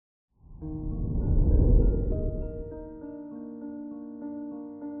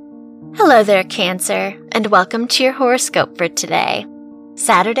Hello there, Cancer, and welcome to your horoscope for today,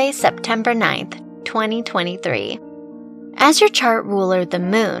 Saturday, September 9th, 2023. As your chart ruler, the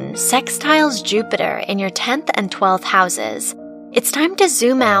moon, sextiles Jupiter in your 10th and 12th houses, it's time to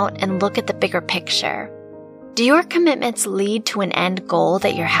zoom out and look at the bigger picture. Do your commitments lead to an end goal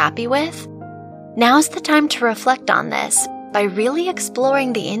that you're happy with? Now's the time to reflect on this by really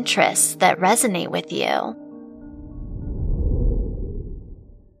exploring the interests that resonate with you.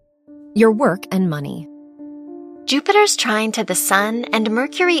 Your work and money. Jupiter's trine to the Sun and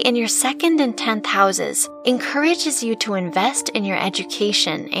Mercury in your 2nd and 10th houses encourages you to invest in your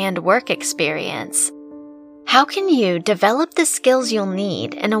education and work experience. How can you develop the skills you'll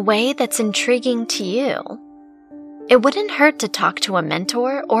need in a way that's intriguing to you? It wouldn't hurt to talk to a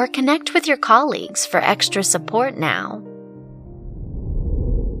mentor or connect with your colleagues for extra support now.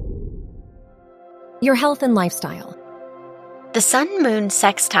 Your health and lifestyle. The Sun-Moon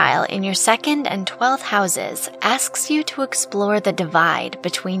sextile in your 2nd and 12th houses asks you to explore the divide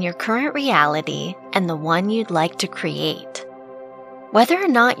between your current reality and the one you'd like to create. Whether or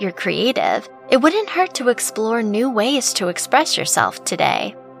not you're creative, it wouldn't hurt to explore new ways to express yourself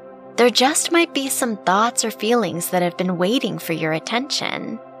today. There just might be some thoughts or feelings that have been waiting for your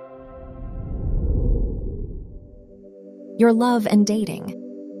attention. Your love and dating.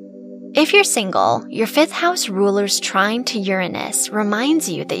 If you're single, your 5th house ruler's trine to Uranus reminds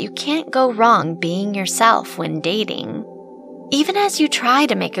you that you can't go wrong being yourself when dating. Even as you try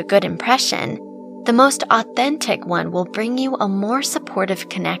to make a good impression, the most authentic one will bring you a more supportive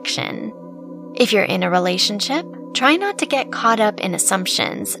connection. If you're in a relationship, try not to get caught up in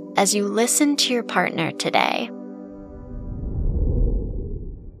assumptions as you listen to your partner today.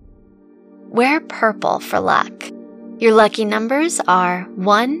 Wear purple for luck. Your lucky numbers are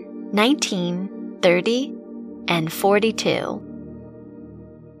 1, 19, 30, and 42.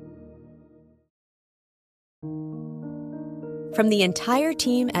 From the entire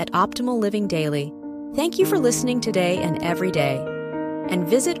team at Optimal Living Daily, thank you for listening today and every day. And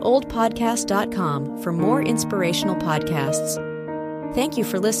visit oldpodcast.com for more inspirational podcasts. Thank you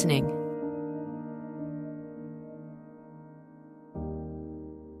for listening.